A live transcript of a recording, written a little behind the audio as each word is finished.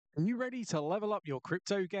Are you ready to level up your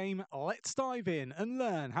crypto game? Let's dive in and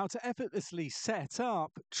learn how to effortlessly set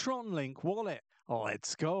up TronLink wallet.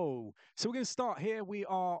 Let's go. So we're going to start here. We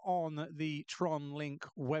are on the TronLink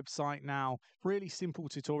website now. Really simple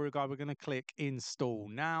tutorial guide. We're going to click install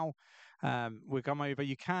now. We'll come over.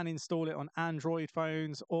 You can install it on Android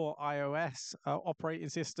phones or iOS operating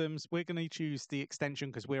systems. We're going to choose the extension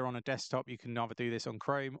because we're on a desktop. You can either do this on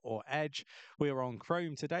Chrome or Edge. We're on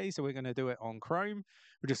Chrome today, so we're going to do it on Chrome.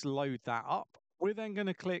 We'll just load that up. We're then going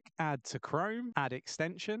to click add to Chrome, add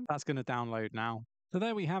extension. That's going to download now. So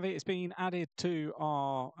there we have it. It's been added to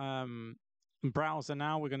our browser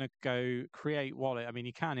now. We're going to go create wallet. I mean,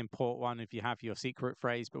 you can import one if you have your secret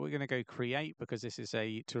phrase, but we're going to go create because this is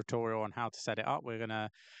a tutorial on how to set it up. We're going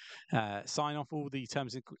to sign off all the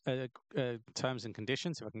terms and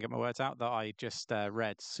conditions, if I can get my words out, that I just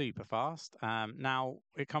read super fast. Now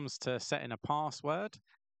it comes to setting a password.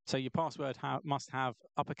 So your password must have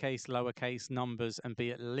uppercase, lowercase, numbers, and be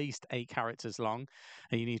at least 8 characters long.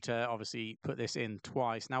 And you need to obviously put this in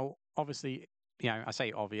twice. Now, obviously, I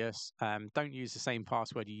say obvious, don't use the same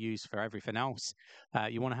password you use for everything else.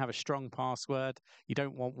 You want to have a strong password. You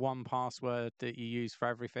don't want one password that you use for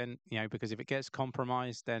everything, because if it gets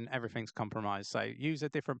compromised, then everything's compromised. So use a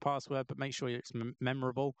different password, but make sure it's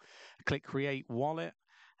memorable. Click create wallet.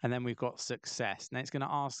 And then we've got success. Now it's going to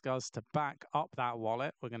ask us to back up that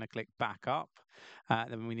wallet. We're going to click back up.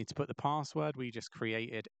 Then we need to put the password we just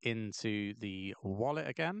created into the wallet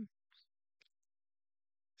again.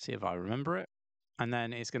 See if I remember it. And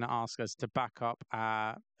then it's going to ask us to back up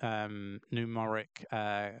our numeric,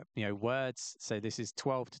 words. So this is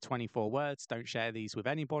 12 to 24 words. Don't share these with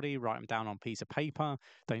anybody. Write them down on a piece of paper.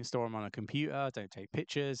 Don't store them on a computer. Don't take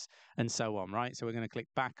pictures, and so on, right? So we're going to click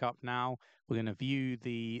back up now. We're going to view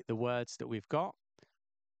the words that we've got.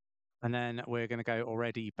 And then we're going to go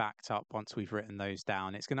already backed up once we've written those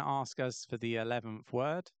down. It's going to ask us for the 11th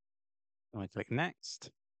word. And we click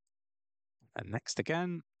next. And next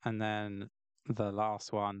again. And then the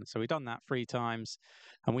last one. So we've done that 3 times,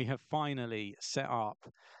 and we have finally set up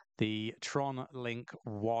the TronLink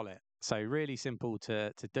wallet. So really simple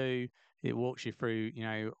to do. It walks you through,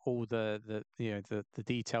 all the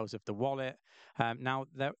details of the wallet. Now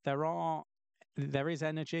there is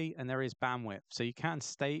energy and there is bandwidth. So you can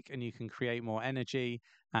stake and you can create more energy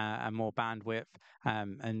and more bandwidth.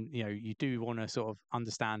 And you do want to sort of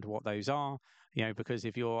understand what those are, because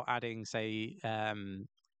if you're adding, say,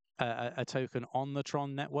 a token on the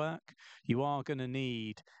Tron network, you are going to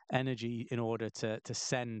need energy in order to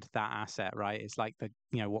send that asset, right? It's like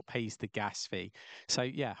what pays the gas fee. So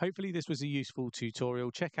yeah, hopefully this was a useful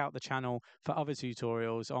tutorial. Check out the channel for other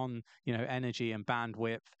tutorials on energy and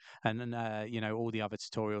bandwidth, and all the other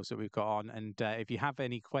tutorials that we've got on. And if you have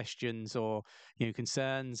any questions or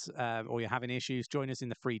concerns, or you're having issues, join us in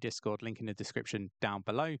the free Discord, link in the description down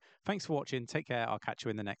below. Thanks for watching. Take care. I'll catch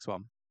you in the next one.